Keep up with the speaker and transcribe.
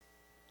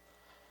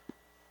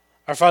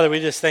Our Father, we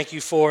just thank you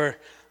for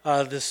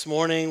this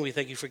morning. We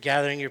thank you for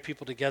gathering your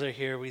people together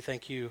here. We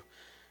thank you,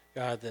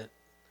 God,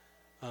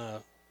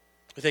 that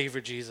we thank you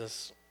for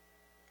Jesus,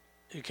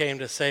 who came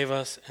to save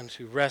us and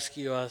to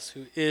rescue us,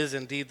 who is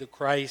indeed the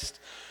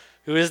Christ,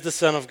 who is the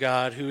Son of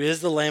God, who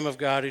is the Lamb of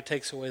God who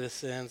takes away the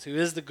sins, who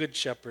is the Good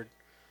Shepherd.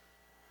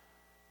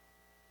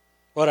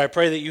 Lord, I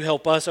pray that you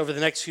help us over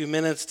the next few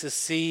minutes to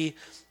see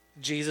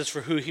Jesus for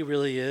who he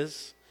really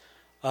is,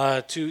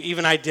 to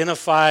even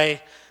identify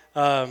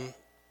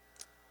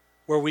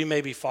where we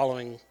may be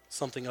following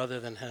something other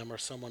than him or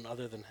someone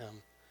other than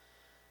him.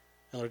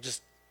 And Lord,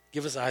 just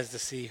give us eyes to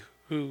see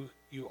who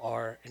you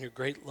are and your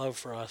great love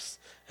for us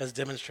as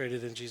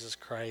demonstrated in Jesus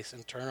Christ,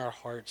 and turn our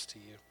hearts to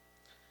you.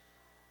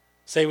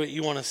 Say what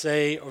you want to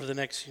say over the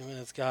next few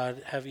minutes,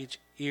 God. Have each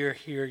ear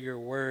hear your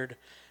word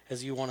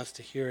as you want us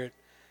to hear it,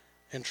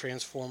 and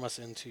transform us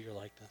into your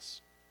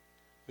likeness.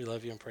 We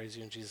love you and praise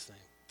you in Jesus'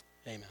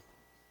 name. Amen.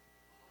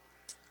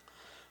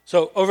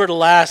 So over the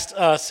last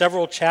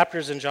several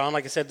chapters in John,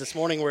 like I said this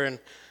morning, we're in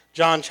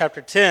John chapter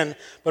 10,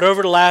 but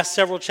over the last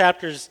several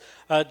chapters,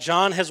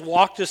 John has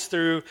walked us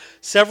through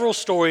several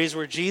stories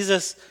where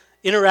Jesus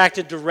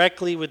interacted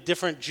directly with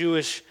different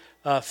Jewish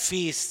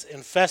feasts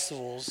and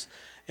festivals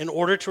in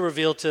order to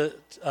reveal to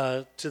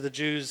the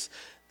Jews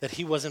that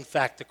he was in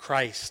fact the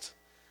Christ,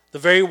 the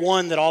very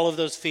one that all of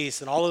those feasts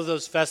and all of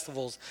those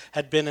festivals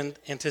had been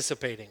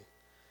anticipating.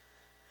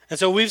 And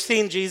so we've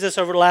seen Jesus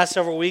over the last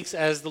several weeks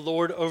as the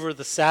Lord over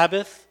the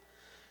Sabbath.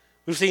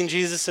 We've seen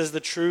Jesus as the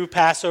true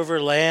Passover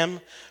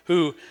lamb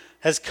who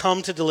has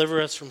come to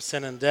deliver us from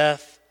sin and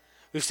death.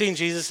 We've seen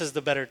Jesus as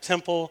the better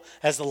temple,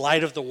 as the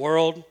light of the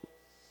world.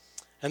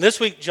 And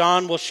this week,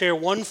 John will share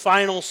one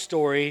final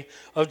story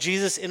of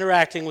Jesus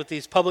interacting with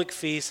these public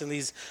feasts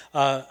and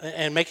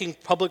and making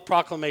public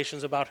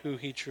proclamations about who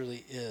he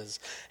truly is.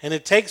 And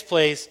it takes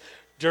place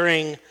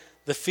during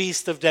the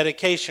Feast of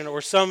Dedication,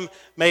 or some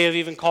may have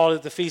even called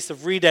it the Feast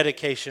of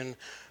Rededication,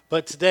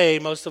 but today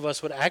most of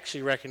us would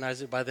actually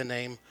recognize it by the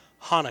name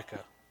Hanukkah.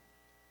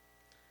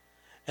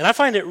 And I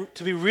find it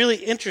to be really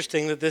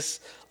interesting that this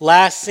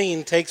last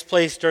scene takes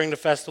place during the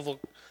festival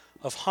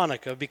of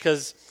Hanukkah,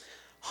 because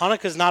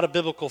Hanukkah is not a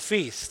biblical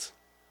feast,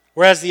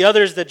 whereas the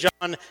others that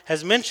John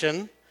has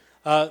mentioned,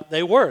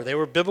 they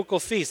were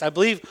biblical feasts. I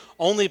believe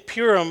only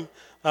Purim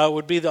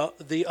would be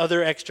the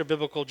other extra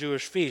biblical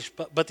Jewish feast,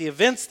 but the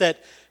events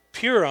that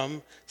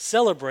Purim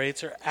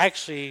celebrates are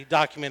actually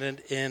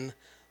documented in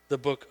the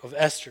book of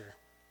Esther.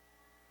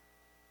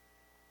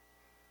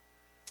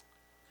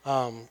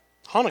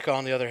 Hanukkah,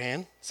 on the other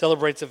hand,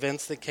 celebrates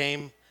events that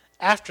came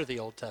after the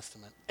Old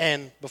Testament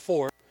and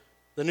before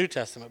the New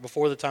Testament,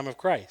 before the time of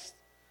Christ.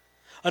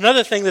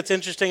 Another thing that's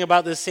interesting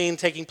about this scene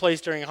taking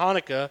place during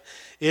Hanukkah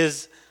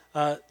is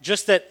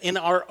just that in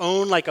our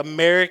own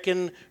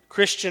American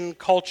Christian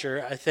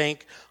culture, I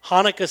think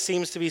Hanukkah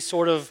seems to be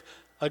sort of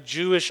a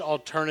Jewish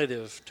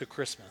alternative to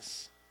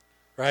Christmas,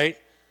 right?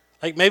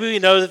 Maybe we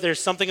know that there's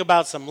something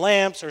about some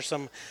lamps or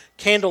some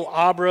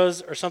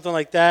candelabras or something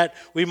like that.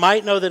 We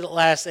might know that it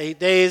lasts 8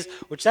 days,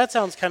 which that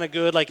sounds kind of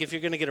good. If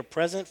you're going to get a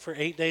present for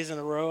 8 days in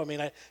a row,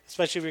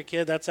 especially if you're a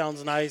kid, that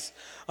sounds nice.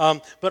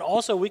 But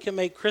also we can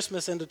make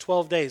Christmas into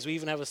 12 days. We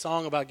even have a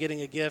song about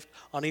getting a gift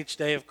on each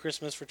day of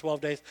Christmas for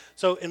 12 days.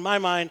 So in my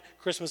mind,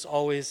 Christmas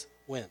always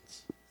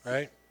wins,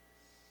 right?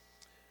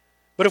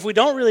 But if we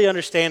don't really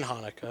understand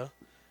Hanukkah,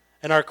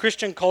 and our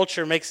Christian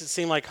culture makes it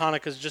seem like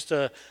Hanukkah is just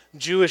a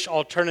Jewish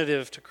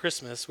alternative to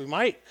Christmas, we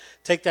might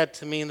take that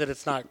to mean that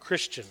it's not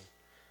Christian.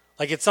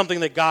 It's something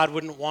that God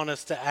wouldn't want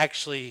us to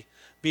actually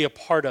be a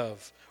part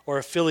of or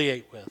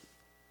affiliate with.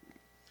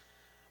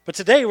 But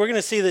today we're going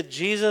to see that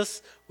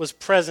Jesus was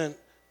present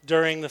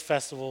during the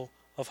festival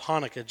of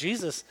Hanukkah.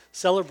 Jesus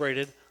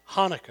celebrated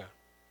Hanukkah.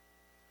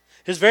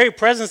 His very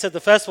presence at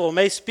the festival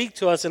may speak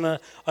to us in a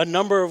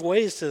number of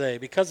ways today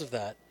because of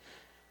that.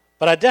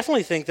 But I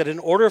definitely think that in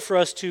order for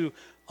us to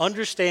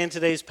understand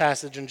today's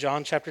passage in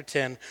John chapter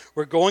 10,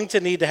 we're going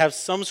to need to have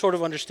some sort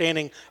of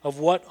understanding of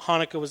what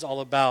Hanukkah was all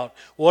about,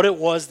 what it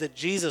was that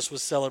Jesus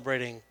was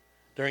celebrating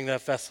during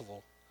that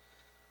festival.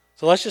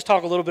 So let's just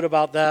talk a little bit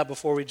about that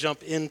before we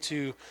jump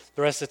into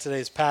the rest of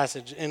today's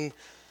passage. In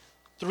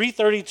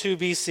 332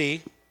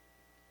 BC,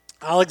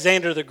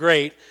 Alexander the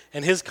Great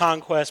and his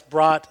conquest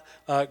brought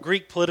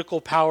Greek political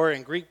power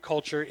and Greek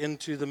culture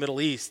into the Middle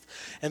East.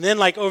 And then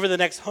over the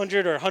next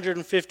 100 or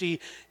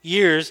 150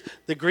 years,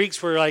 the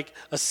Greeks were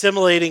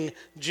assimilating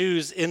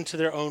Jews into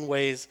their own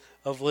ways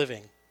of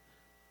living.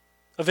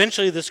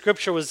 Eventually, the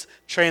scripture was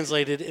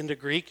translated into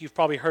Greek. You've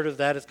probably heard of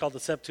that. It's called the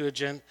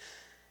Septuagint.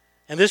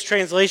 And this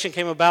translation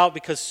came about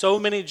because so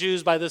many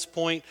Jews by this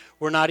point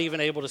were not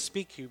even able to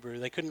speak Hebrew.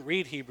 They couldn't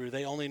read Hebrew.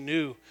 They only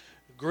knew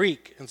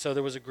Greek. And so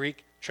there was a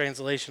Greek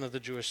translation of the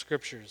Jewish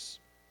scriptures.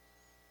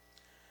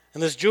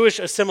 And this Jewish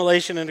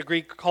assimilation into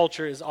Greek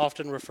culture is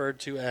often referred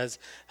to as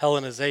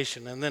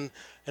Hellenization.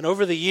 And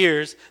over the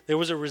years, there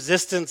was a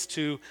resistance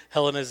to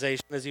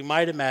Hellenization, as you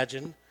might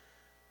imagine.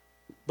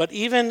 But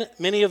even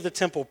many of the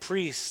temple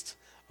priests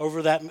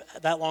over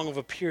that long of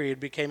a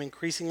period became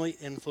increasingly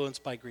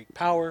influenced by Greek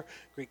power,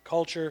 Greek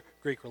culture,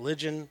 Greek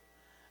religion.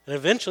 And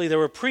eventually there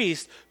were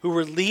priests who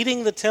were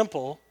leading the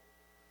temple,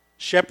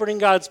 shepherding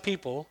God's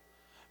people,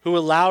 who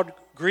allowed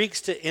Greeks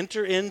to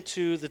enter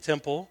into the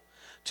temple,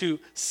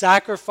 to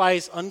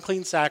sacrifice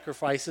unclean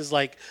sacrifices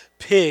like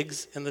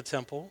pigs in the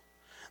temple.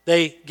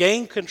 They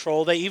gained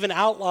control. They even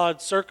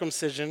outlawed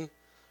circumcision,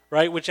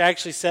 right, which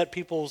actually set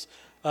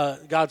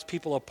God's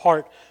people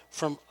apart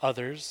from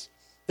others.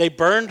 They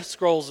burned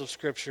scrolls of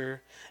Scripture,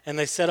 and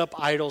they set up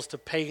idols to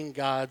pagan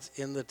gods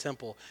in the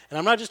temple. And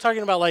I'm not just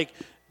talking about like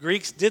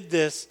Greeks did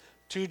this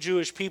to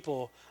Jewish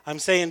people. I'm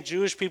saying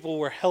Jewish people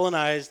were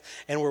Hellenized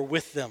and were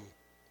with them,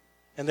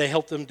 and they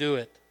helped them do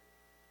it.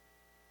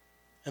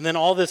 And then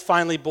all this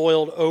finally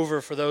boiled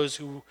over for those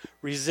who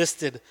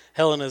resisted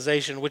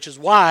Hellenization, which is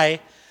why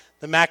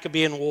the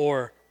Maccabean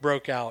War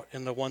broke out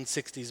in the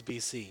 160s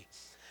BC.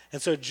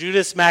 And so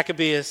Judas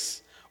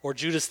Maccabeus, or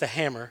Judas the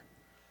Hammer,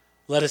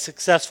 led a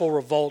successful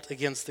revolt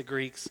against the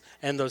Greeks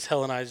and those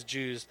Hellenized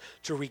Jews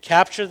to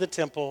recapture the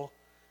temple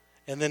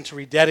and then to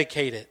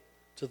rededicate it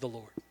to the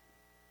Lord.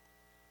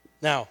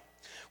 Now,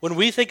 when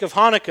we think of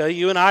Hanukkah,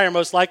 you and I are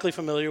most likely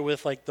familiar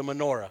with like the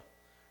menorah,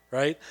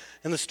 right?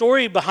 And the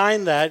story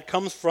behind that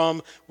comes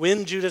from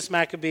when Judas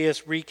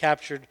Maccabeus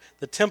recaptured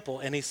the temple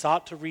and he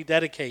sought to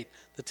rededicate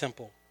the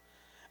temple.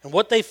 And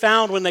what they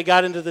found when they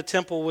got into the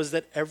temple was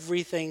that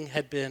everything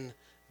had been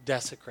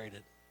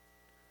desecrated,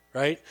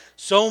 right?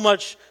 So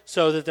much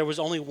so that there was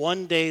only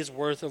 1 day's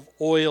worth of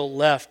oil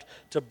left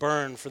to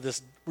burn for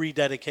this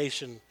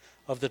rededication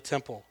of the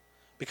temple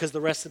because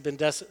the rest had been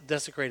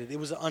desecrated. It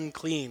was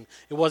unclean.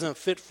 It wasn't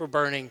fit for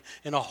burning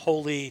in a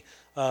holy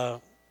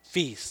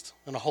feast,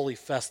 in a holy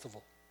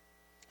festival.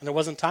 And there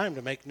wasn't time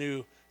to make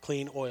new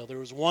clean oil. There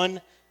was 1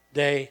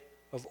 day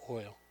of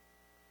oil.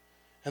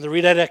 And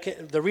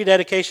the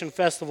rededication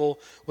festival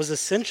was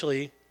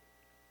essentially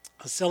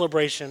a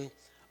celebration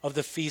of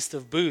the Feast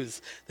of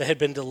Booths that had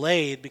been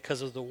delayed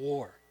because of the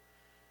war.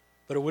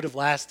 But it would have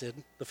lasted,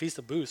 the Feast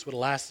of Booths would have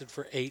lasted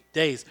for 8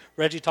 days.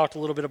 Reggie talked a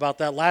little bit about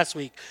that last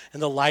week,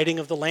 and the lighting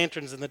of the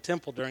lanterns in the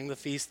temple during the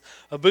Feast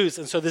of Booths.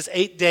 And so this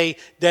 8-day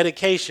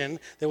dedication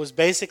that was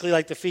basically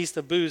like the Feast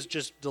of Booths,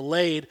 just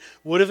delayed,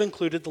 would have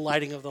included the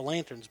lighting of the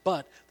lanterns.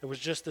 But there was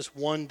just this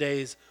 1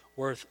 day's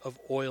worth of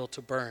oil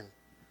to burn.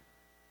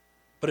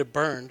 But it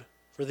burned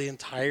for the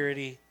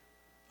entirety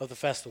of the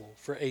festival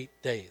for 8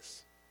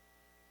 days.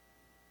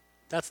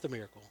 That's the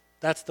miracle.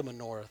 That's the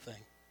menorah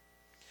thing.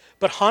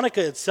 But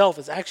Hanukkah itself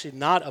is actually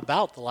not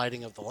about the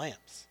lighting of the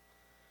lamps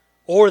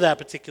or that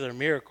particular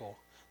miracle,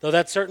 though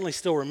that's certainly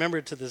still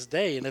remembered to this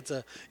day, and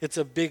it's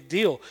a big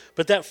deal.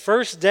 But that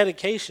first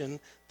dedication,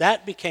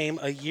 that became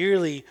a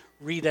yearly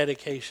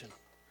rededication.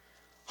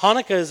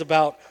 Hanukkah is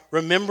about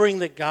remembering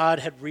that God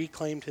had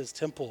reclaimed his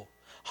temple.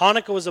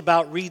 Hanukkah was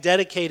about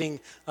rededicating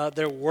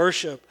their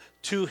worship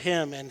to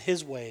him and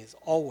his ways,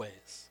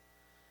 always.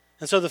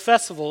 And so the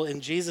festival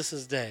in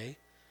Jesus' day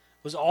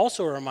was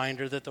also a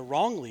reminder that the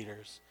wrong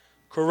leaders,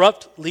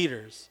 corrupt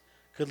leaders,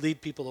 could lead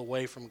people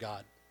away from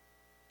God.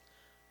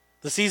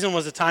 The season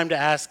was a time to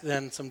ask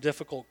then some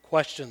difficult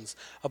questions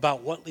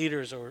about what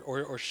leaders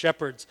or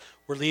shepherds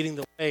were leading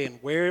the way and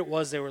where it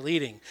was they were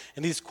leading.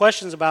 And these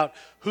questions about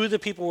who the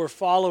people were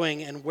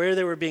following and where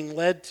they were being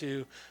led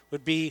to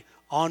would be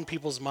on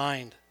people's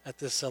mind at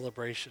this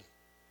celebration.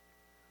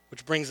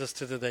 Which brings us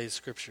to today's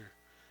scripture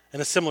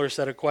and a similar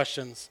set of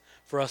questions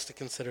for us to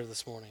consider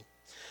this morning.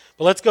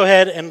 But let's go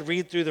ahead and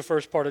read through the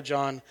first part of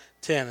John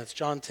 10. It's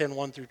John 10,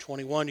 1 through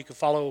 21. You can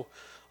follow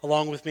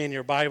along with me in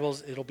your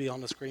Bibles. It'll be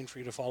on the screen for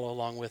you to follow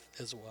along with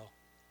as well.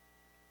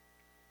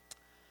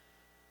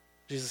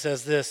 Jesus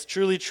says this,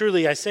 "Truly,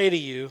 truly, I say to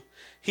you,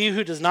 he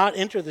who does not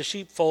enter the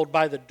sheepfold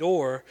by the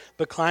door,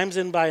 but climbs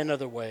in by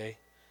another way,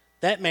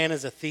 that man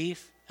is a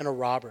thief and a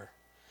robber.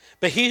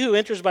 But he who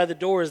enters by the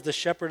door is the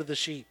shepherd of the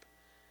sheep.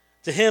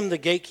 To him the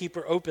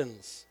gatekeeper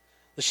opens.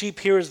 The sheep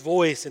hear his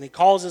voice, and he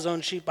calls his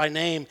own sheep by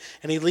name,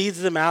 and he leads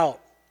them out.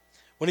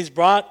 When he's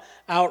brought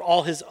out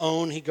all his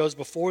own, he goes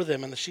before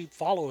them, and the sheep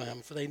follow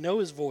him, for they know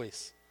his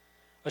voice.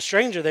 A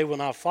stranger they will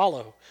not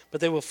follow,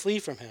 but they will flee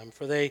from him,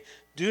 for they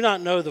do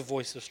not know the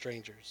voice of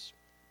strangers."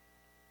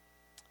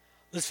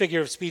 This figure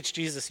of speech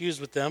Jesus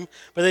used with them,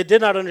 but they did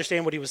not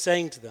understand what he was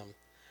saying to them.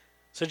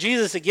 So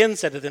Jesus again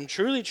said to them,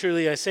 "Truly,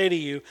 truly, I say to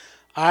you,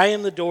 I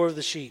am the door of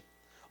the sheep.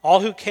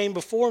 All who came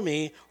before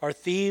me are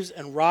thieves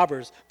and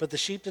robbers, but the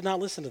sheep did not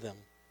listen to them.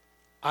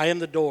 I am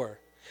the door.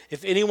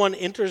 If anyone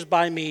enters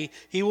by me,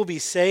 he will be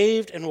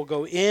saved and will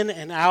go in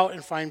and out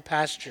and find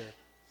pasture.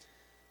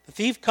 The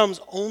thief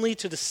comes only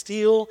to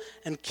steal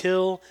and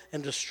kill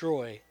and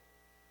destroy.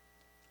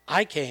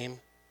 I came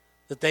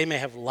that they may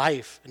have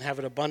life and have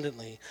it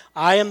abundantly.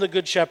 I am the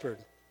good shepherd.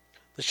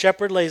 The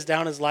shepherd lays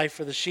down his life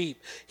for the sheep.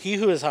 He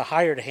who is a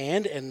hired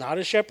hand and not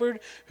a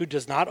shepherd, who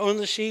does not own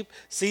the sheep,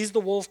 sees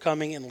the wolf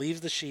coming and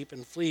leaves the sheep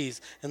and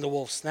flees, and the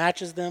wolf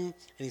snatches them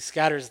and he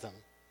scatters them.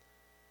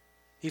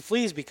 He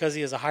flees because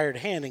he is a hired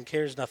hand and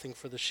cares nothing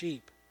for the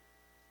sheep.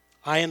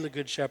 I am the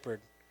good shepherd.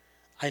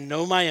 I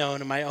know my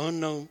own, and my own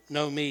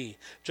know me,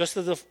 just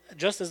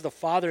as the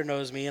Father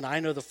knows me, and I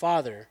know the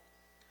Father,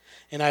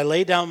 and I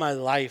lay down my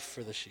life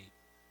for the sheep.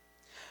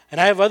 And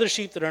I have other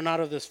sheep that are not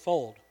of this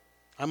fold.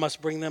 I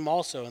must bring them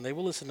also, and they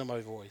will listen to my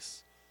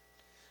voice.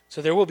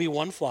 So there will be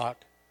one flock,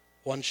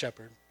 one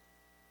shepherd.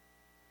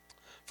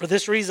 For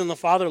this reason the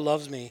Father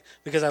loves me,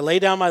 because I lay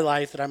down my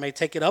life that I may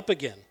take it up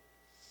again.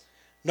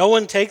 No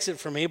one takes it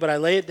from me, but I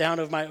lay it down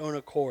of my own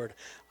accord.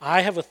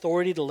 I have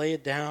authority to lay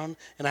it down,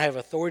 and I have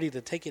authority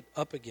to take it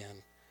up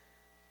again.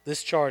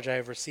 This charge I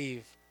have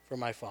received from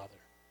my Father.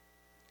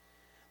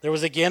 There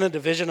was again a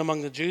division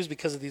among the Jews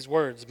because of these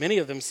words. Many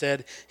of them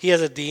said, he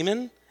has a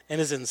demon and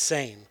is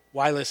insane.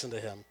 Why listen to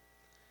him?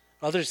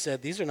 Others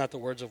said, these are not the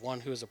words of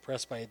one who is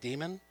oppressed by a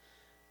demon.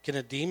 Can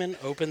a demon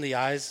open the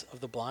eyes of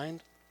the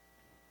blind?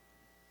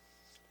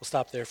 We'll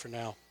stop there for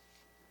now.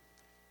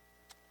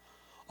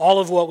 All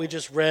of what we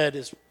just read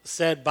is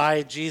said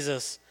by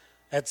Jesus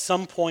at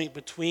some point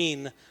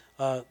between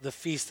the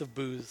Feast of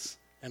Booths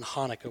and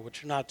Hanukkah,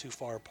 which are not too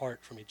far apart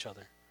from each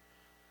other.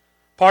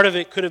 Part of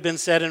it could have been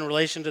said in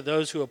relation to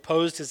those who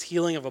opposed his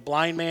healing of a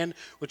blind man,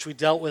 which we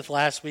dealt with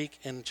last week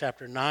in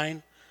chapter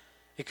 9.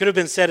 It could have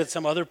been said at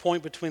some other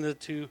point between the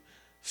two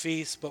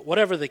feasts, but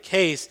whatever the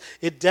case,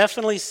 it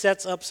definitely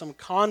sets up some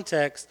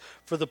context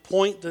for the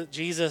point that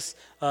Jesus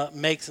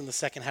makes in the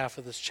second half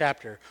of this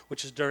chapter,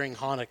 which is during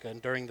Hanukkah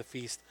and during the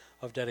Feast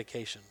of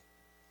Dedication.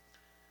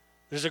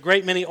 There's a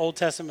great many Old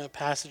Testament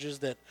passages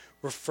that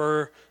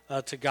refer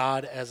to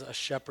God as a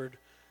shepherd,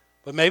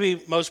 but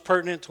maybe most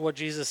pertinent to what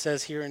Jesus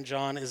says here in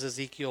John is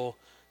Ezekiel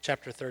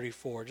chapter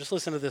 34. Just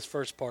listen to this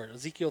first part,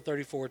 Ezekiel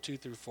 34, 2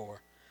 through 4.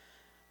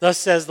 Thus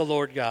says the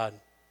Lord God,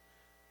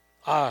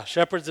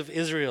 shepherds of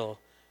Israel,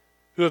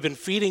 who have been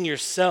feeding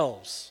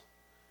yourselves,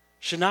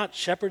 should not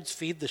shepherds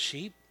feed the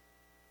sheep?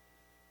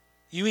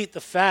 You eat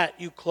the fat,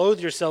 you clothe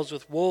yourselves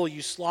with wool,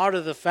 you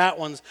slaughter the fat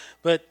ones,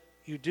 but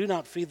you do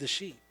not feed the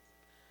sheep.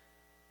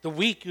 The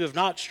weak you have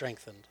not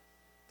strengthened,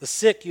 the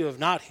sick you have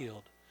not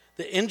healed,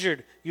 the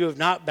injured you have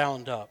not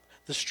bound up,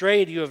 the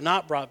strayed you have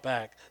not brought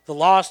back, the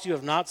lost you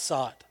have not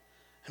sought,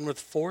 and with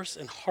force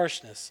and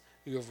harshness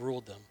you have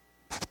ruled them.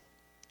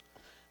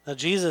 Now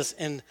Jesus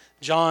in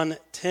John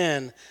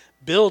 10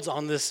 builds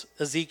on this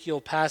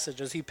Ezekiel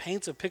passage as he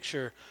paints a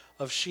picture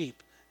of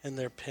sheep in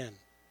their pen.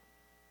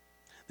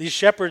 These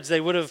shepherds,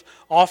 they would have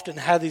often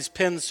had these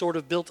pens sort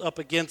of built up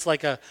against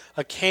like a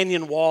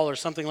canyon wall or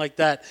something like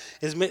that.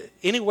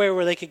 Anywhere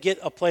where they could get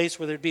a place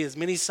where there'd be as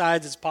many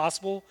sides as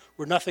possible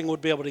where nothing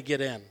would be able to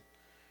get in.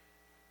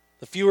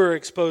 The fewer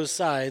exposed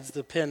sides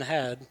the pen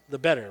had, the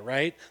better,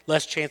 right?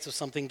 Less chance of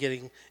something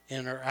getting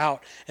in or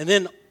out. And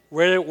then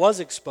where it was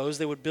exposed,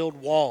 they would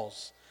build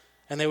walls.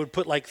 And they would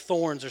put like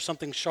thorns or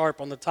something sharp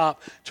on the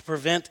top to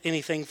prevent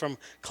anything from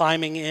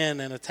climbing in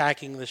and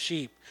attacking the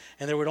sheep.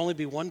 And there would only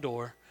be one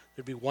door.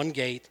 There'd be one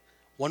gate,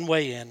 one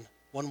way in,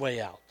 one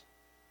way out.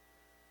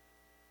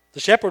 The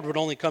shepherd would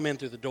only come in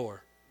through the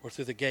door or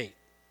through the gate.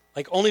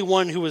 Like only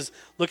one who was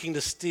looking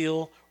to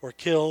steal or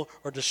kill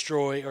or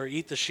destroy or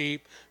eat the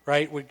sheep,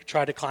 right, would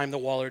try to climb the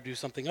wall or do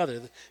something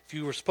other. If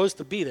you were supposed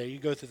to be there, you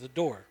go through the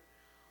door.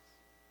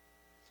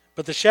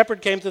 But the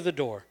shepherd came through the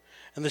door.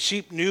 And the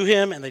sheep knew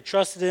him, and they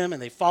trusted him,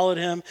 and they followed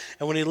him.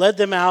 And when he led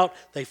them out,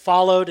 they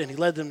followed, and he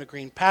led them to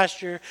green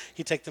pasture.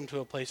 He'd take them to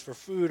a place for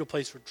food, a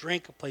place for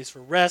drink, a place for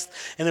rest.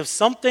 And if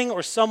something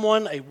or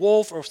someone, a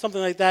wolf or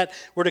something like that,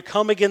 were to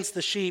come against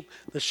the sheep,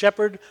 the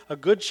shepherd, a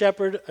good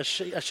shepherd, a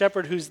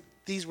shepherd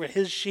these were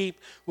his sheep,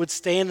 would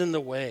stand in the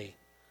way.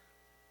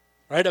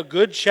 Right? A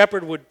good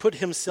shepherd would put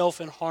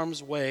himself in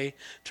harm's way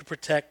to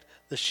protect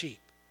the sheep.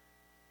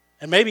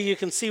 And maybe you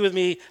can see with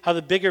me how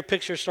the bigger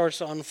picture starts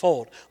to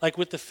unfold. Like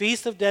with the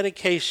Feast of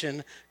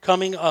Dedication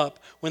coming up,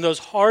 when those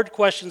hard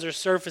questions are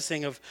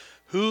surfacing of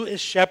who is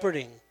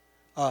shepherding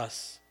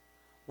us?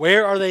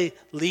 Where are they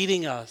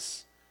leading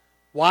us?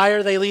 Why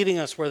are they leading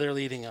us where they're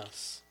leading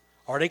us?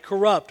 Are they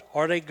corrupt?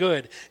 Are they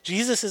good?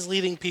 Jesus is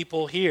leading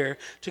people here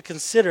to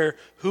consider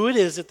who it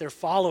is that they're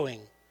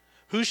following.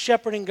 Who's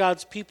shepherding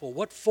God's people?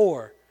 What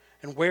for?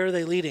 And where are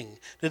they leading?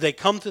 Did they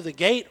come through the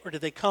gate or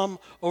did they come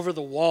over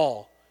the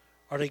wall?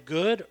 Are they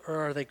good or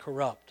are they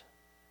corrupt?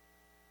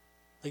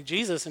 Like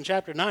Jesus in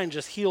chapter 9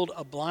 just healed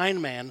a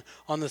blind man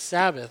on the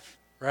Sabbath,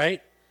 right?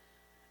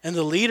 And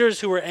the leaders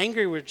who were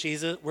angry with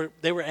Jesus,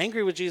 they were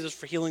angry with Jesus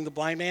for healing the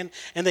blind man,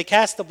 and they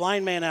cast the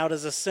blind man out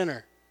as a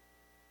sinner.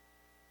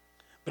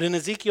 But in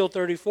Ezekiel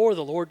 34,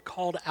 the Lord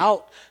called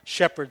out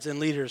shepherds and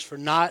leaders for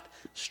not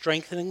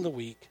strengthening the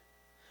weak,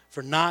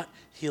 for not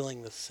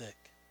healing the sick,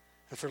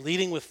 and for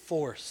leading with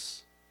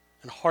force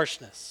and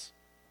harshness.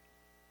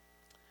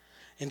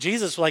 And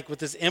Jesus, like with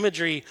this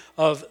imagery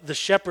of the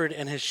shepherd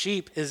and his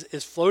sheep,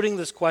 is floating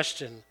this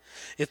question.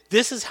 If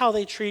this is how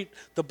they treat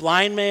the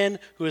blind man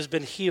who has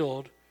been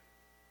healed,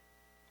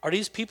 are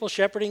these people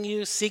shepherding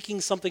you,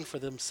 seeking something for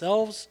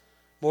themselves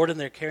more than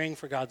they're caring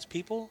for God's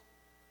people?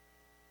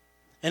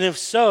 And if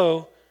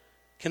so,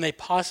 can they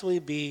possibly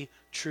be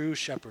true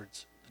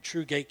shepherds, the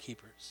true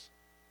gatekeepers?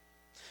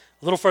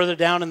 A little further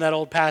down in that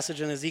old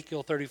passage in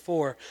Ezekiel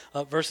 34,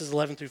 verses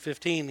 11 through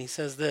 15, he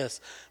says this,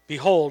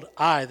 Behold,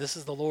 this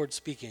is the Lord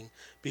speaking,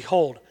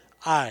 behold,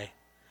 I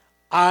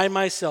I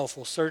myself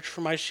will search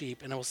for my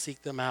sheep, and I will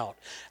seek them out.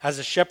 As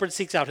a shepherd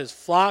seeks out his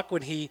flock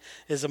when he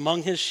is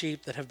among his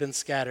sheep that have been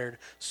scattered,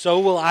 so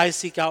will I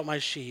seek out my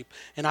sheep,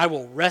 and I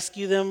will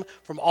rescue them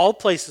from all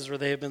places where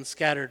they have been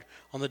scattered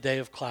on the day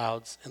of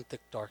clouds and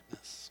thick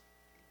darkness.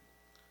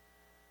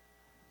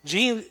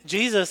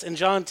 Jesus in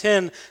John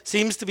 10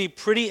 seems to be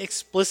pretty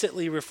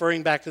explicitly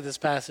referring back to this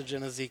passage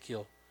in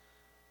Ezekiel.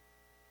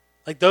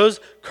 Like those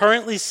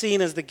currently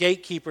seen as the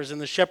gatekeepers and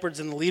the shepherds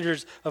and the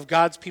leaders of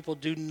God's people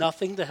do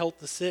nothing to help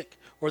the sick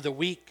or the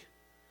weak.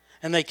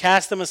 And they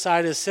cast them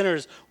aside as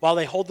sinners while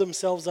they hold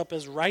themselves up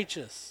as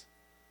righteous.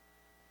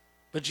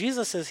 But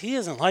Jesus says he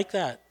isn't like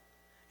that.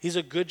 He's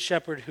a good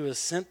shepherd who is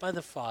sent by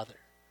the Father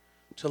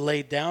to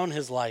lay down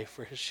his life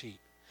for his sheep.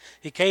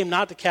 He came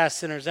not to cast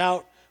sinners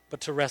out,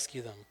 but to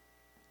rescue them.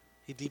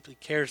 He deeply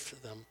cares for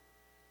them.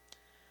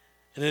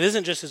 And it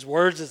isn't just his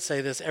words that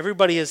say this.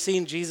 Everybody has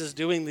seen Jesus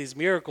doing these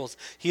miracles,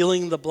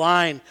 healing the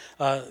blind,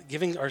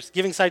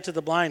 giving sight to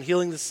the blind,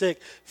 healing the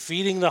sick,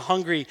 feeding the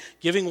hungry,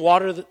 giving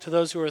water to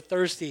those who are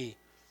thirsty,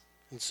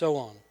 and so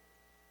on.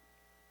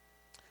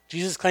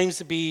 Jesus claims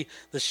to be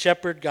the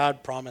shepherd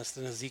God promised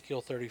in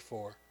Ezekiel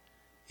 34.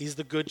 He's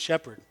the good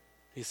shepherd,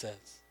 he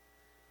says.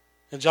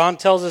 And John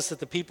tells us that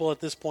the people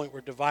at this point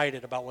were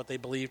divided about what they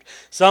believed.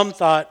 Some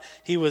thought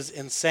he was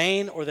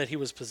insane or that he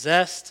was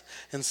possessed,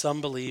 and some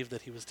believed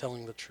that he was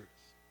telling the truth.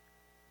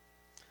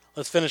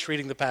 Let's finish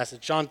reading the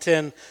passage. John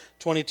 10,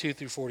 22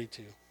 through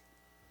 42.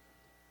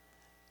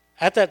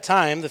 At that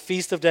time, the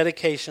Feast of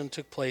Dedication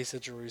took place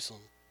at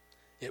Jerusalem.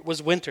 It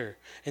was winter,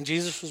 and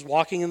Jesus was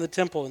walking in the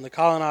temple in the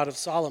colonnade of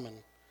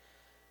Solomon.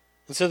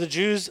 And so the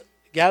Jews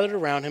gathered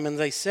around him, and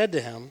they said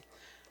to him,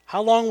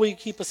 "How long will you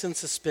keep us in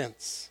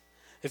suspense?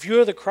 If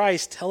you are the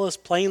Christ, tell us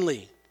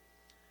plainly."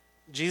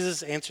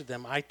 Jesus answered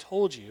them, "I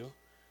told you,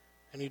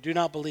 and you do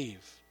not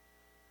believe.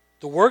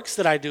 The works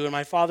that I do in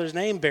my Father's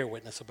name bear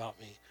witness about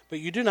me, but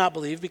you do not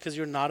believe because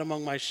you're not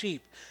among my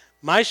sheep.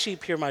 My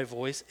sheep hear my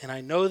voice, and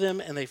I know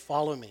them, and they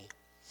follow me.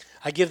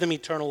 I give them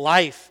eternal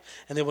life,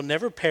 and they will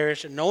never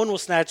perish, and no one will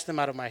snatch them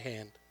out of my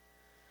hand.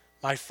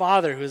 My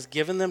Father, who has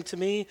given them to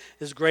me,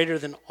 is greater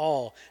than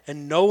all,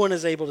 and no one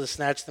is able to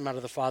snatch them out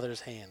of the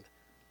Father's hand.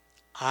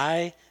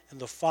 I and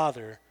the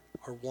Father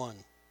are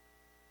one."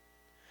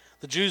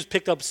 The Jews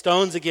picked up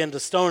stones again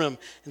to stone him,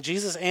 and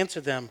Jesus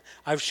answered them,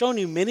 "I've shown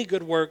you many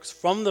good works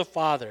from the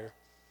Father.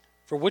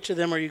 For which of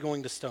them are you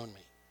going to stone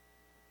me?"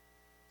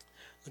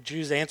 The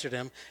Jews answered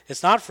him,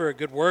 "It's not for a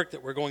good work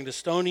that we're going to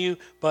stone you,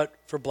 but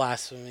for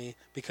blasphemy,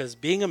 because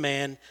being a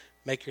man,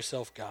 make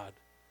yourself God."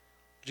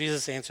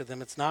 Jesus answered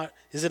them,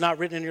 "Is it not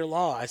written in your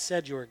law? I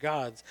said you are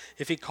gods."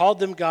 If he called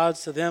them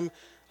gods to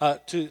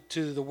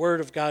the word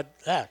of God,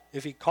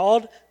 if he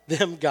called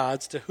them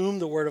gods to whom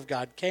the word of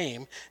God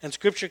came, and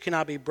scripture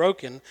cannot be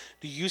broken,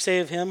 do you say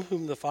of him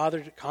whom the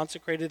Father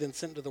consecrated and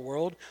sent into the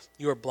world,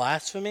 you are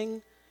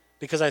blaspheming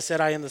because I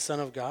said I am the Son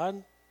of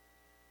God?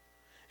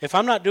 If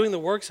I'm not doing the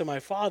works of my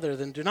Father,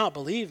 then do not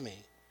believe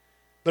me.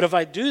 But if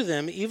I do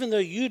them, even though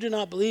you do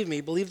not believe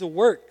me, believe the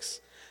works,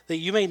 that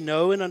you may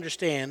know and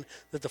understand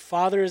that the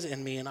Father is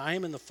in me and I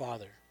am in the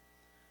Father.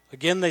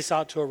 Again they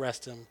sought to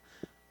arrest him,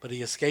 but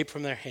he escaped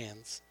from their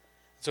hands.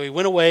 So he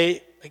went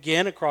away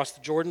again across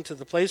the Jordan to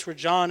the place where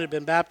John had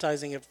been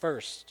baptizing at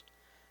first,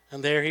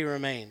 and there he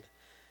remained.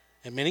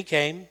 And many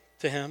came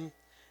to him,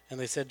 and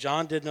they said,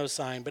 "John did no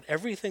sign, but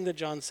everything that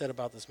John said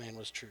about this man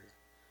was true."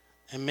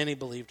 And many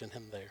believed in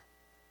him there.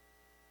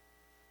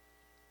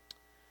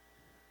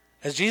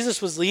 As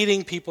Jesus was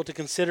leading people to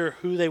consider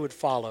who they would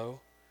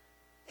follow,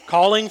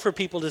 calling for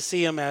people to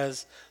see him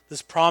as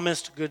this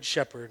promised good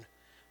shepherd,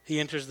 he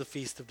enters the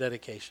Feast of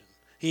Dedication.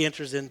 He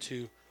enters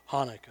into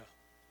Hanukkah,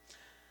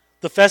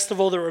 the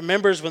festival that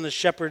remembers when the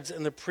shepherds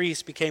and the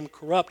priests became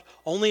corrupt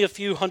only a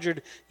few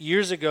hundred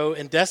years ago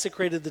and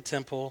desecrated the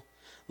temple,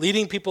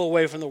 leading people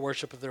away from the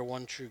worship of their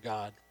one true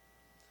God.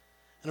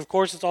 And of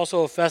course, it's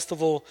also a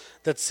festival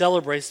that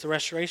celebrates the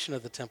restoration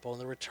of the temple and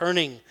the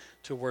returning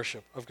to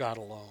worship of God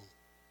alone.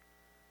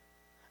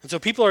 And so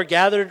people are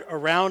gathered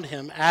around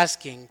him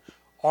asking,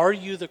 "Are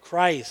you the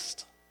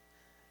Christ?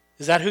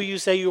 Is that who you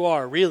say you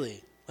are,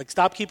 really? Like,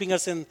 stop keeping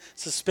us in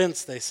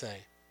suspense," they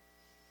say.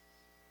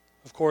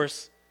 Of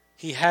course,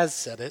 he has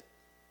said it,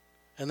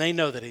 and they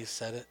know that he's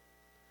said it.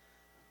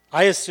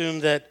 I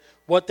assume that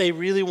what they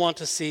really want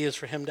to see is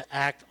for him to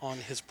act on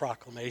his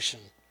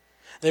proclamation.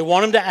 They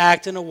want him to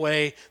act in a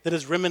way that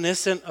is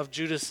reminiscent of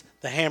Judas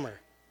the Hammer.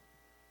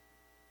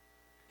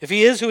 If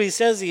he is who he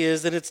says he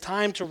is, then it's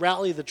time to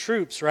rally the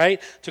troops,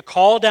 right? To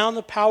call down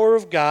the power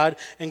of God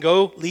and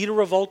go lead a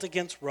revolt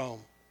against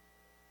Rome.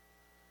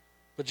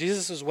 But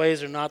Jesus'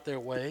 ways are not their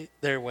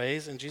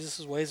ways, and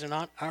Jesus' ways are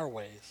not our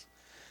ways.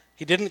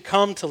 He didn't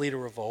come to lead a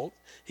revolt.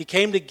 He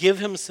came to give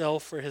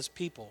himself for his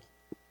people.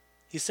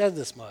 He said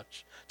this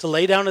much, to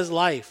lay down his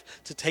life,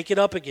 to take it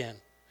up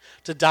again,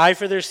 to die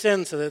for their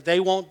sins so that they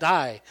won't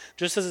die,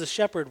 just as the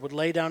shepherd would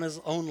lay down his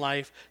own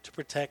life to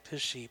protect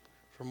his sheep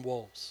from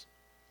wolves.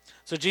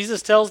 So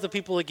Jesus tells the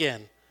people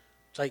again,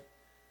 it's like,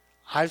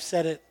 I've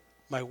said it,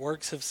 my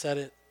works have said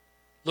it.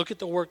 Look at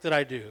the work that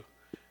I do.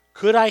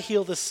 Could I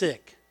heal the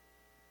sick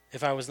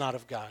if I was not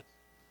of God?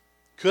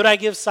 Could I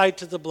give sight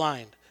to the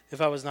blind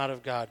if I was not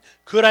of God?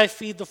 Could I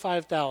feed the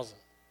 5,000?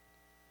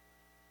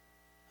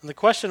 And the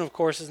question, of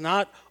course, is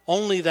not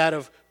only that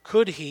of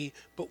could he,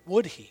 but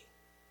would he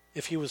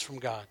if he was from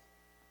God?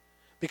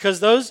 Because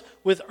those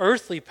with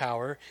earthly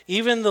power,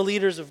 even the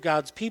leaders of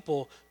God's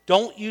people,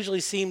 don't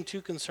usually seem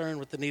too concerned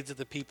with the needs of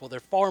the people. They're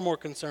far more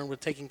concerned with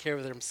taking care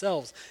of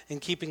themselves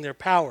and keeping their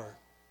power.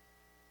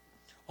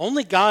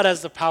 Only God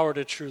has the power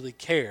to truly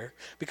care,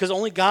 because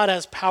only God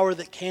has power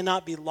that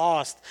cannot be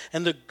lost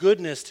and the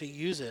goodness to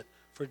use it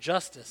for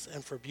justice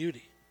and for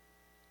beauty.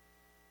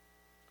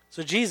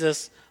 So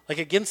Jesus, like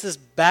against this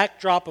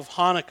backdrop of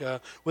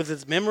Hanukkah, with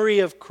its memory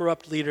of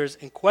corrupt leaders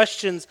and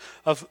questions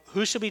of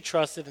who should be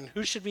trusted and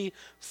who should be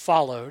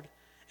followed,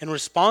 in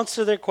response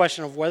to their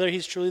question of whether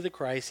he's truly the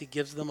Christ, he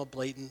gives them a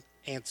blatant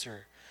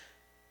answer.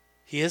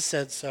 He has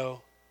said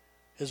so.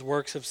 His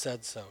works have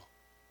said so.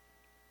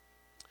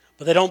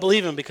 But they don't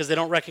believe him because they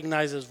don't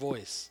recognize his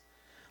voice.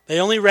 They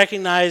only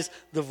recognize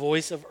the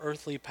voice of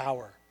earthly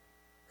power,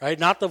 right?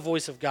 Not the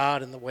voice of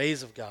God and the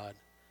ways of God.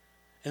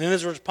 And in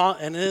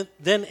his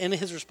then in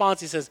his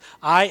response, he says,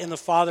 "I and the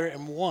Father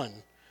am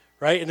one."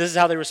 Right? And this is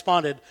how they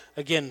responded.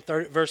 Again,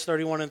 verse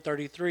 31 and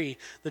 33.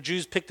 The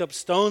Jews picked up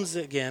stones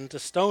again to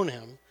stone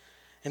him.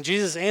 And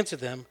Jesus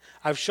answered them,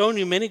 "I've shown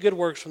you many good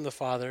works from the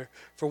Father.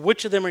 For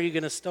which of them are you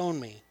going to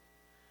stone me?"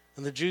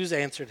 And the Jews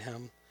answered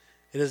him,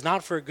 "It is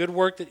not for a good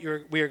work that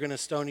we are going to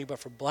stone you, but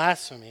for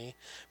blasphemy,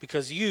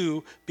 because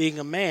you, being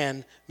a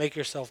man, make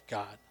yourself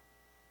God."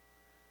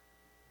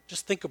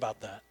 Just think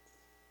about that.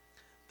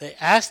 They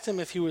asked him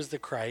if he was the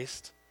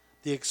Christ,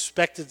 the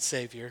expected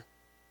Savior.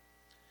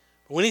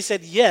 But when he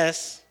said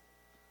yes,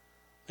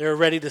 they were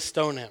ready to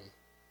stone him.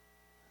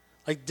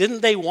 Like, didn't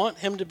they want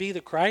him to be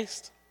the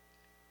Christ?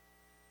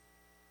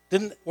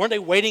 Weren't they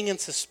waiting in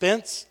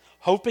suspense,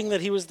 hoping that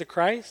he was the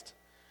Christ?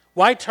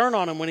 Why turn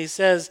on him when he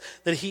says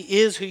that he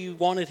is who you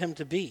wanted him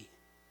to be?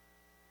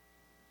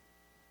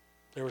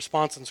 Their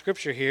response in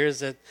Scripture here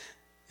is that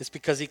it's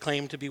because he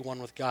claimed to be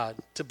one with God,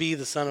 to be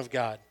the Son of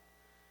God.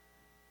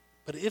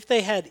 But if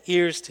they had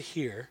ears to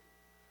hear,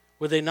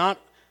 would they not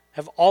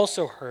have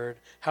also heard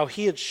how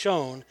he had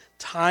shown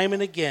time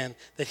and again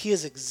that he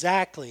is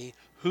exactly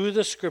who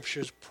the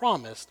Scriptures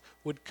promised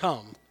would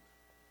come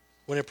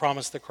when it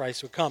promised the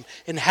Christ would come?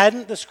 And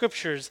hadn't the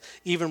Scriptures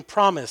even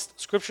promised,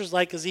 Scriptures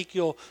like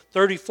Ezekiel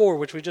 34,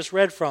 which we just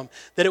read from,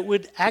 that it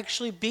would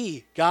actually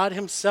be God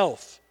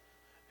himself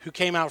who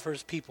came out for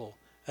his people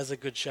as a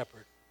good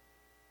shepherd?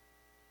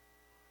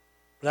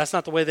 But that's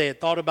not the way they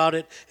had thought about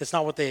it. It's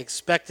not what they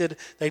expected.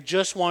 They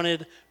just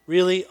wanted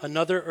really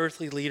another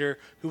earthly leader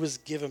who was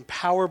given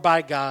power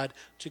by God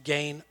to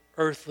gain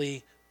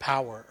earthly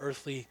power,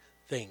 earthly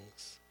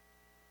things.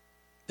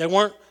 They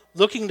weren't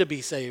looking to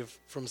be saved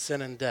from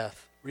sin and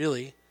death,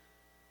 really.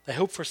 They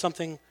hoped for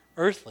something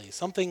earthly,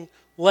 something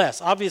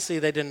less. Obviously,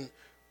 they didn't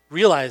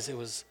realize it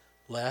was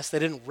less. They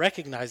didn't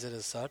recognize it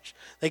as such.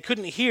 They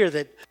couldn't hear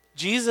that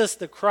Jesus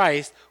the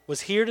Christ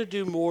was here to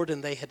do more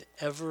than they had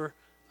ever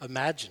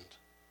imagined,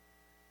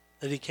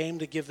 that he came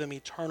to give them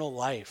eternal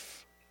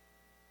life.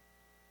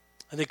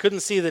 And they couldn't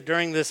see that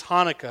during this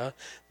Hanukkah,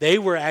 they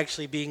were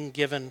actually being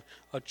given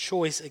a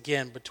choice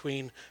again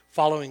between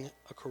following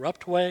a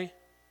corrupt way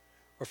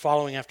or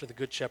following after the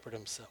Good Shepherd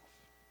himself.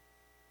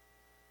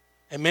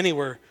 And many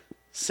were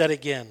set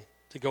again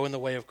to go in the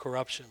way of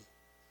corruption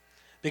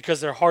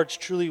because their hearts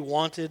truly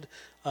wanted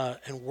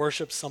and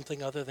worshiped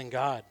something other than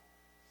God.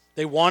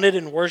 They wanted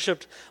and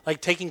worshiped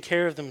like taking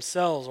care of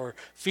themselves or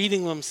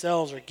feeding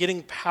themselves or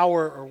getting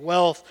power or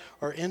wealth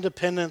or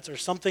independence or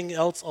something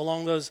else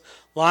along those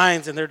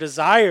lines. And their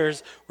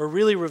desires were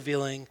really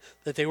revealing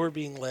that they were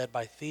being led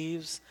by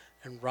thieves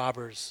and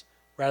robbers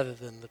rather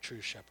than the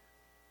true shepherd.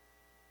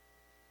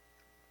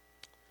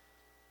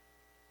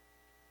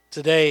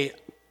 Today,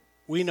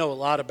 we know a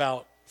lot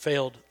about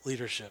failed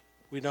leadership.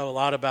 We know a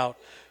lot about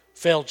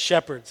failed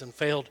shepherds and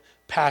failed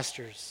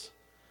pastors.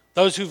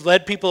 Those who've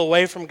led people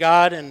away from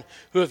God and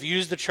who have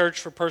used the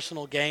church for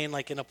personal gain,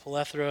 like in a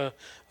plethora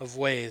of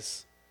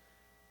ways.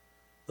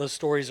 Those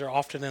stories are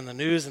often in the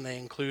news, and they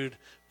include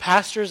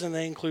pastors and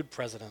they include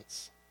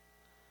presidents.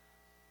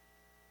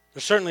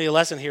 There's certainly a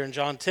lesson here in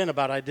John 10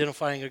 about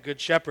identifying a good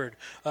shepherd,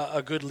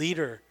 a good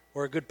leader,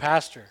 or a good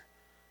pastor.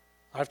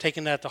 I've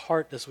taken that to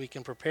heart this week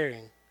in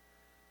preparing.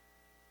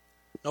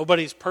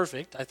 Nobody's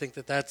perfect. I think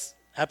that that's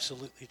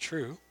absolutely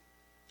true.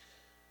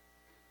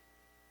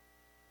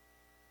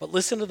 But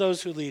listen to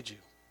those who lead you.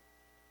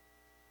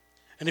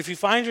 And if you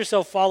find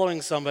yourself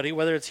following somebody,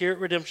 whether it's here at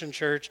Redemption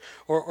Church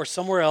or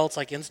somewhere else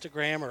like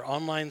Instagram or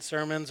online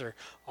sermons or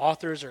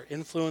authors or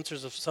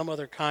influencers of some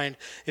other kind,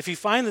 if you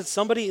find that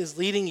somebody is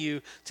leading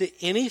you to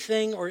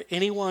anything or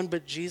anyone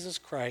but Jesus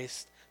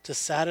Christ to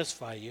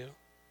satisfy you,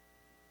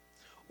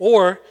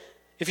 or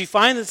if you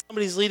find that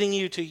somebody's leading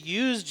you to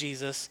use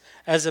Jesus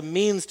as a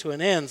means to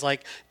an end,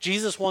 like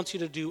Jesus wants you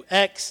to do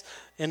X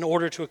in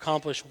order to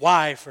accomplish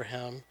Y for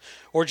him,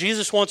 or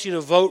Jesus wants you to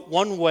vote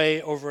one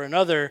way over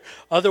another,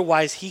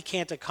 otherwise he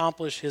can't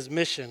accomplish his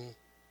mission,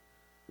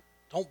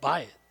 don't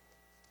buy it.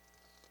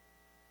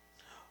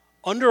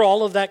 under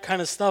all of that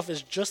kind of stuff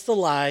is just the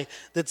lie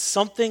that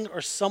something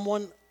or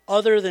someone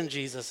other than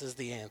Jesus is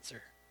the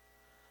answer.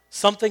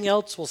 Something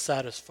else will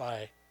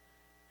satisfy,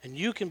 and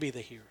you can be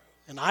the hero,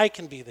 and I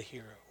can be the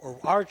hero, or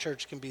our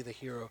church can be the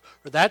hero,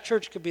 or that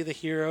church could be the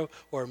hero,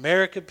 or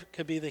America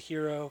could be the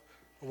hero,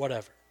 or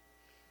whatever.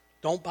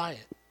 Don't buy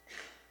it.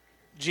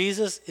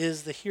 Jesus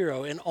is the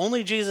hero, and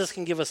only Jesus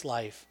can give us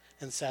life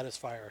and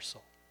satisfy our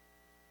soul.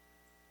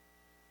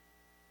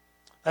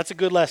 That's a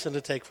good lesson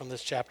to take from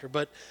this chapter,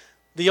 but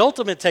the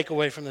ultimate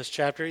takeaway from this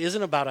chapter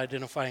isn't about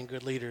identifying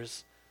good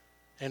leaders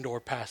and or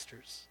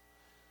pastors.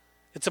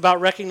 It's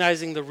about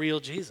recognizing the real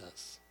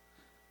Jesus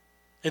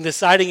and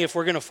deciding if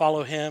we're going to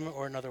follow him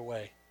or another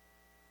way.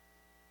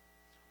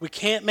 We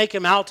can't make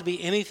him out to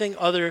be anything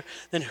other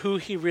than who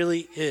he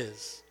really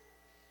is.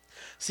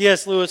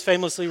 C.S. Lewis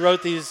famously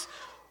wrote these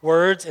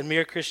words in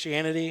Mere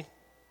Christianity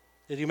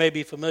that you may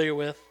be familiar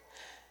with.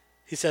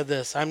 He said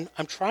this, I'm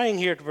trying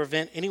here to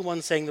prevent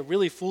anyone saying the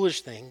really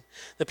foolish thing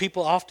that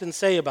people often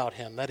say about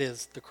him, that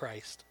is, the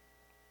Christ.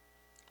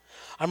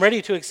 I'm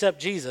ready to accept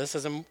Jesus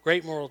as a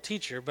great moral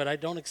teacher, but I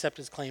don't accept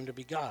his claim to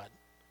be God.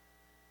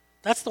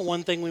 That's the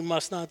one thing we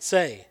must not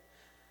say.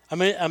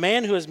 A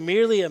man who is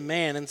merely a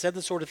man and said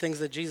the sort of things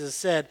that Jesus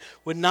said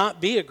would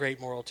not be a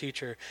great moral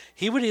teacher.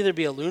 He would either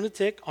be a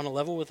lunatic on a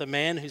level with a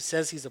man who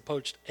says he's a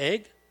poached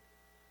egg,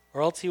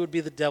 or else he would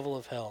be the devil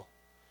of hell.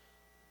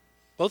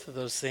 Both of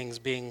those things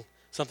being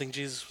something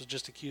Jesus was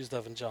just accused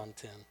of in John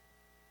 10.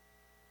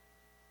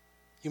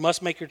 You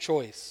must make your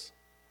choice.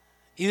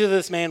 Either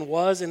this man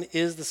was and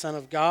is the Son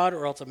of God,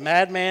 or else a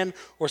madman,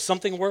 or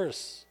something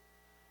worse.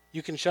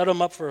 You can shut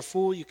him up for a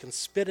fool, you can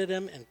spit at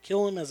him and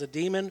kill him as a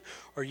demon,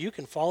 or you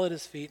can fall at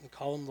his feet and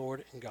call him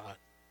Lord and God.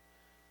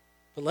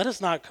 But let us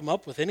not come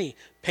up with any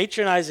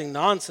patronizing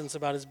nonsense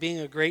about his being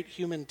a great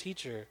human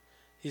teacher.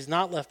 He's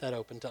not left that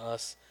open to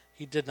us.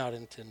 He did not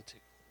intend to.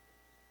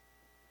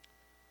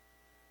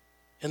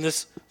 In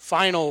this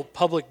final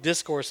public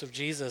discourse of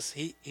Jesus,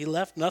 he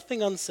left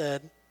nothing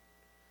unsaid,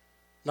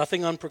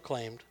 nothing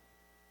unproclaimed.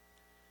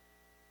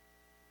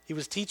 He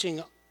was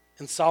teaching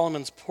in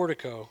Solomon's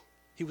portico.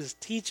 He was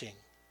teaching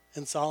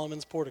in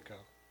Solomon's portico,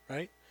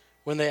 right?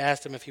 When they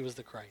asked him if he was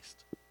the Christ.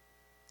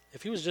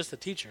 If he was just a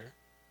teacher,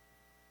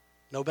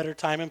 no better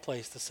time and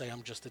place to say,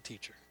 I'm just a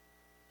teacher.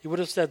 He would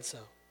have said so.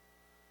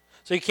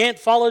 So you can't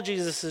follow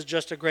Jesus as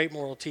just a great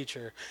moral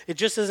teacher. It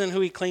just isn't who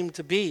he claimed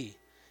to be.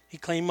 He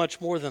claimed much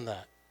more than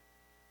that.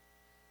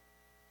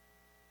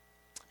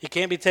 He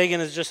can't be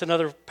taken as just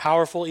another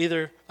powerful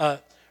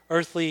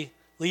earthly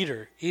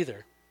leader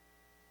either.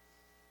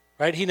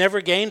 Right? He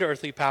never gained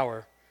earthly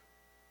power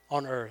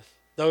on earth,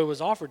 though it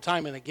was offered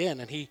time and again,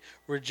 and he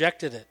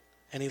rejected it,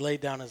 and he laid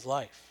down his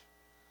life.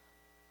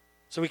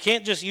 So we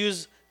can't just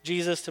use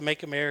Jesus to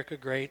make America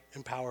great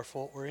and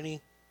powerful or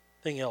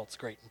anything else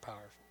great and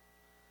powerful.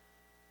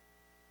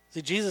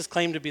 See, Jesus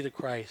claimed to be the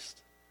Christ.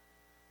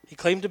 He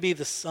claimed to be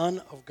the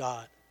Son of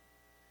God.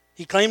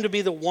 He claimed to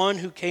be the one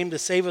who came to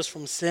save us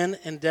from sin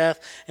and death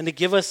and to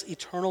give us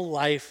eternal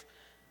life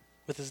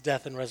with his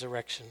death and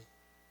resurrection.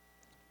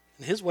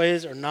 And his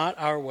ways are not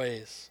our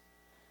ways,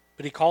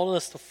 but he called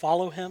us to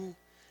follow him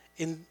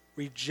in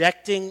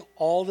rejecting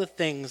all the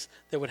things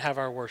that would have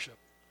our worship,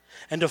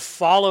 and to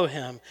follow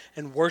him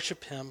and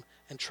worship him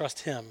and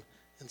trust him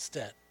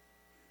instead.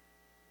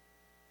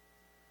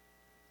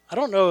 I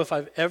don't know if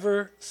I've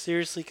ever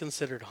seriously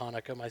considered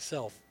Hanukkah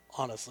myself,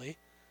 honestly.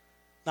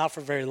 Not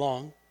for very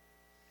long.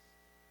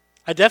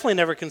 I definitely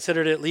never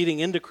considered it leading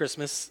into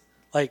Christmas.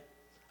 Like,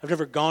 I've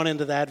never gone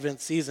into the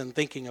Advent season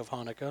thinking of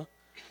Hanukkah,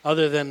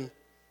 other than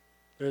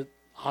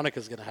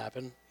Hanukkah's going to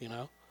happen, you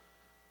know.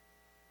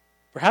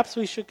 Perhaps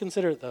we should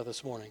consider it, though,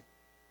 this morning.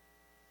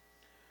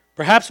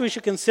 Perhaps we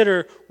should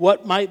consider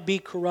what might be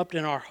corrupt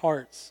in our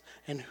hearts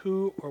and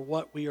who or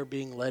what we are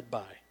being led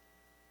by.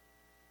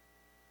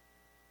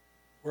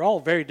 We're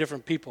all very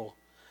different people.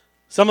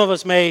 Some of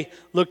us may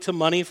look to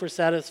money for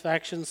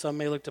satisfaction. Some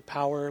may look to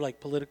power,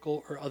 like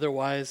political or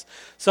otherwise.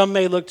 Some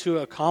may look to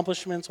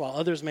accomplishments, while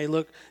others may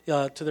look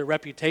to their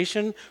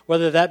reputation,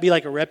 whether that be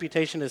like a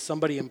reputation as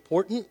somebody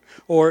important,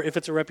 or if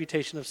it's a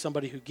reputation of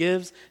somebody who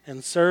gives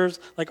and serves.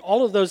 Like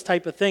all of those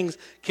type of things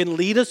can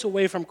lead us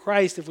away from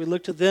Christ if we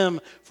look to them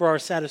for our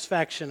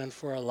satisfaction and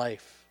for our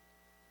life.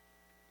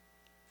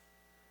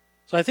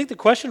 So I think the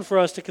question for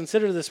us to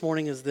consider this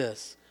morning is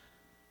this: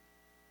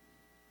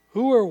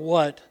 who or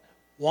what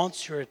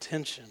wants your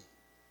attention?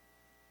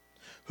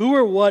 Who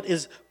or what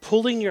is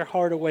pulling your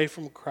heart away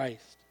from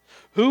Christ?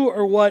 Who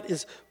or what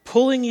is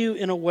pulling you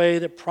in a way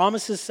that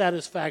promises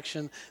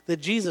satisfaction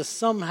that Jesus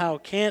somehow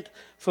can't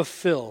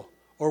fulfill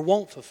or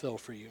won't fulfill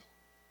for you?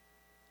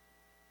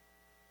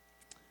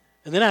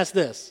 And then ask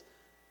this: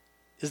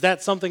 is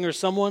that something or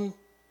someone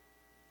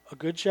a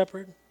good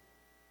shepherd?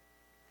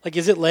 Like,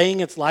 is it laying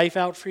its life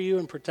out for you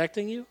and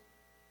protecting you?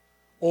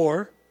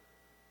 Or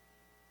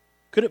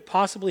could it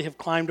possibly have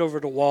climbed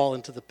over the wall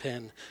into the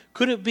pen?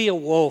 Could it be a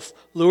wolf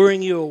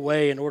luring you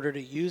away in order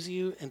to use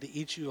you and to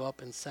eat you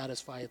up and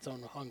satisfy its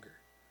own hunger?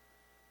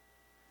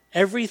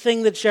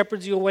 Everything that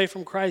shepherds you away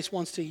from Christ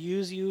wants to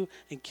use you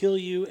and kill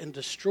you and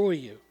destroy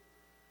you.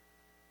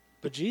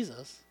 But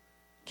Jesus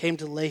came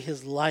to lay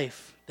his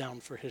life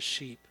down for his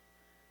sheep,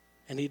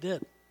 and he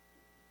did.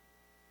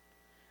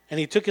 And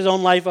he took his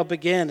own life up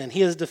again, and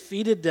he has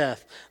defeated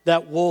death,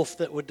 that wolf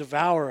that would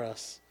devour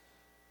us,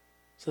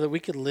 so that we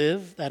could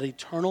live that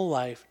eternal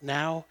life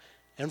now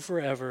and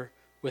forever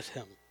with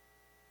him.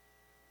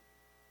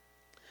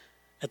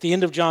 At the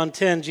end of John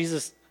 10,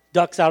 Jesus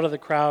ducks out of the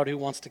crowd who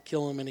wants to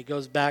kill him, and he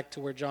goes back to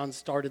where John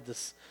started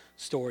this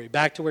story,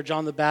 back to where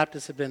John the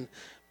Baptist had been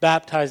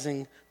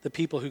baptizing the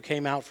people who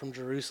came out from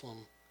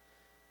Jerusalem.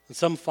 And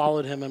some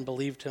followed him and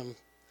believed him,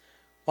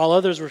 while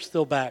others were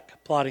still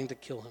back plotting to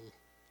kill him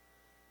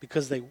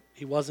because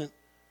he wasn't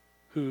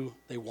who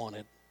they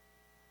wanted.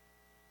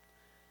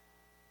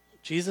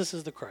 Jesus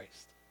is the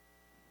Christ.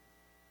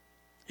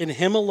 In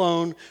him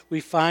alone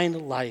we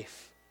find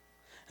life.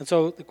 And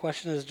so the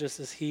question is just,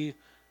 is he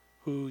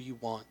who you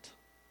want?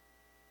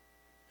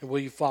 And will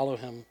you follow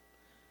him?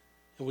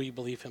 And will you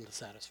believe him to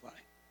satisfy?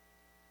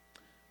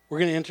 We're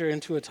going to enter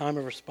into a time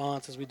of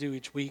response as we do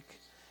each week.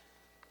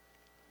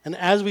 And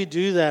as we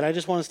do that, I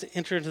just want us to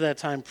enter into that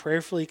time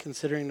prayerfully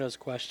considering those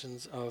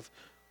questions of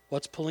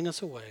what's pulling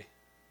us away,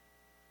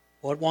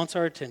 what wants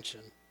our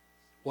attention,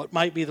 what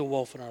might be the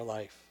wolf in our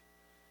life.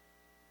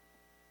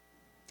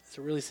 Is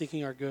it really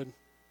seeking our good,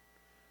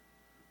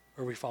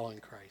 or are we following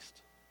Christ?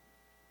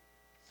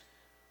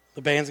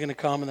 The band's going to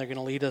come and they're going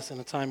to lead us in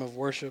a time of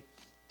worship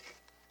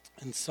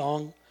and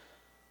song.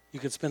 You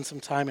could spend some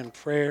time in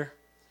prayer,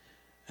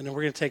 and then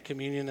we're going to take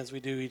communion as we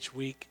do each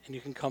week, and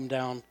you can come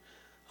down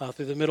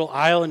through the middle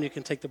aisle, and you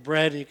can take the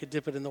bread and you can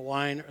dip it in the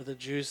wine or the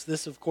juice.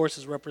 This, of course,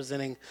 is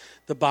representing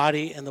the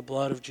body and the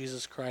blood of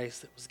Jesus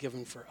Christ that was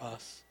given for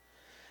us.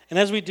 And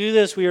as we do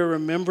this, we are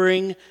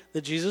remembering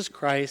that Jesus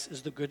Christ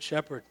is the good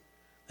shepherd,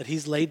 that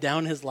he's laid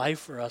down his life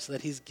for us,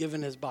 that he's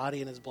given his body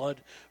and his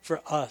blood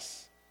for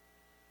us,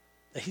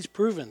 that he's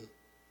proven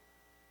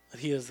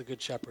that he is the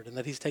good shepherd and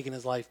that he's taken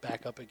his life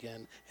back up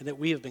again and that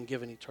we have been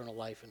given eternal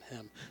life in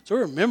him. So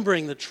we're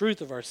remembering the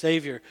truth of our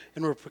Savior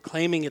and we're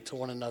proclaiming it to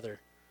one another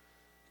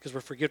because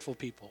we're forgetful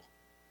people.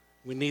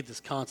 We need this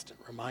constant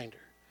reminder.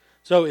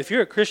 So if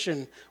you're a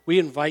Christian, we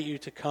invite you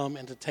to come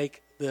and to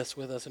take this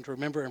with us and to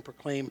remember and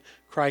proclaim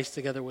Christ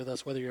together with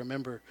us, whether you're a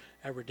member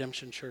at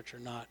Redemption Church or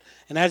not.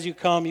 And as you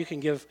come, you can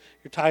give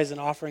your tithes and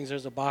offerings.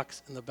 There's a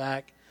box in the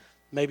back.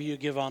 Maybe you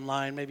give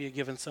online. Maybe you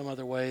give in some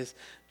other ways.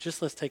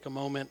 Just let's take a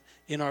moment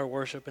in our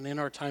worship and in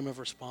our time of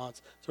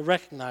response to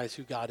recognize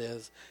who God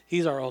is.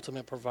 He's our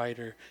ultimate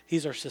provider.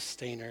 He's our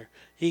sustainer.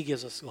 He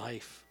gives us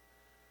life.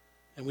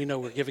 And we know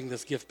we're giving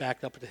this gift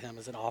back up to him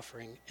as an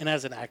offering and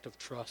as an act of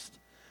trust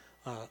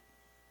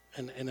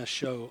and a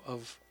show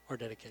of our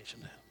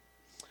dedication to him.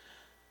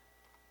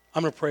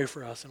 I'm going to pray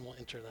for us and we'll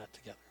enter that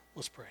together.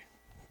 Let's pray.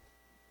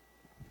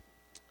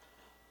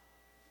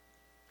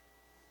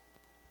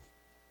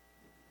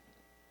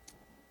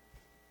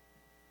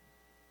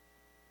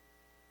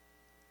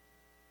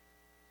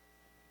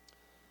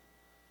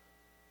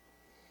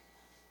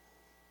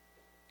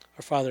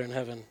 Our Father in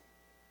heaven,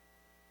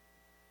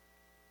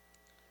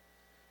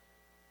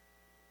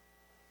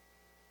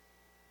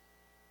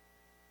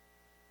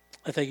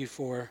 I thank you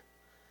for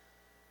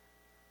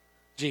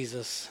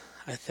Jesus.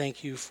 I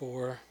thank you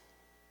for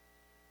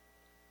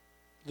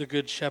the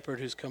good shepherd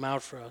who's come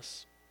out for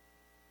us,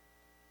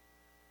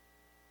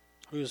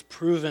 who has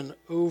proven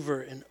over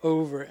and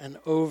over and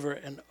over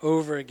and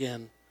over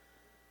again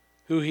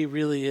who he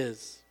really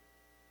is.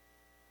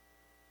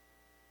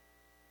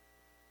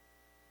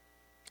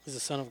 He's the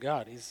Son of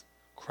God. He's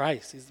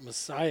Christ. He's the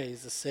Messiah.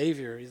 He's the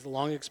Savior. He's the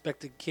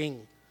long-expected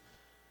King.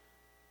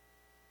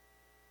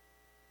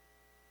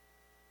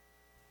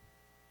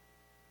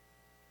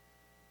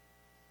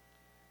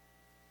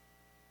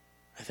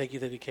 I thank you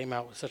that he came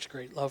out with such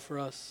great love for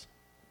us.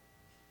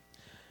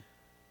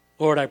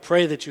 Lord, I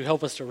pray that you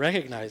help us to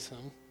recognize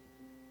him.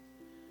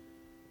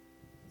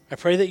 I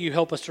pray that you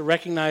help us to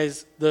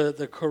recognize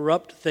the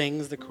corrupt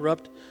things, the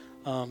corrupt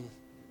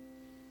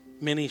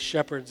many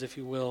shepherds, if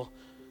you will,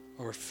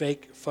 or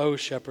faux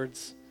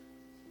shepherds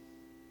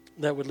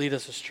that would lead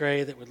us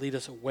astray, that would lead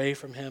us away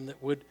from him,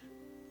 that would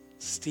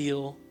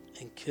steal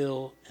and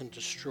kill and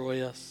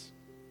destroy us.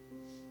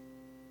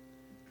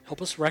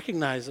 Help us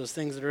recognize those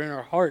things that are in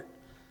our heart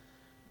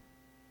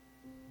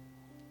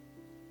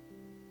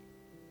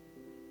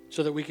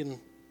so that we can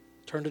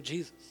turn to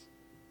Jesus.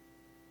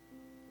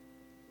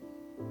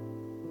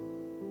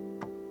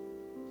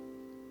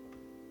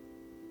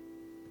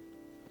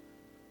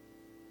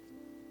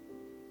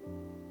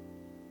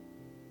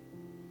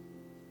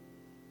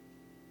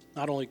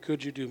 Not only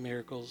could you do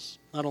miracles,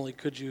 not only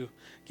could you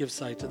give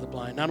sight to the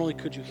blind, not only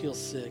could you heal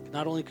sick,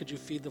 not only could you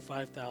feed the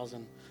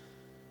 5,000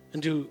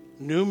 and do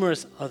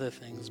numerous other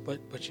things, but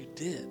you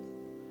did.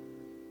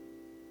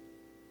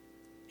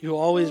 You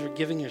always were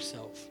giving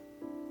yourself.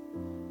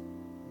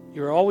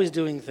 You were always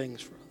doing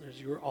things for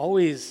others. You were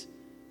always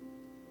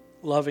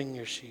loving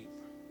your sheep.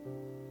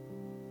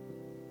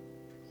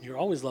 You're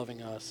always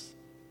loving us.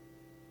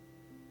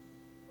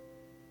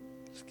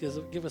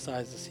 Give us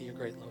eyes to see your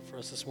great love for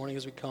us this morning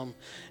as we come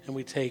and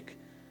we take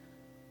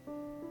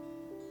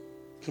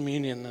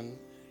communion and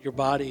your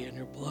body and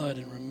your blood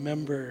and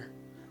remember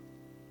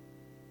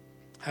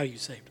how you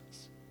saved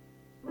us.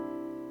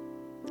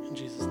 In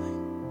Jesus' name.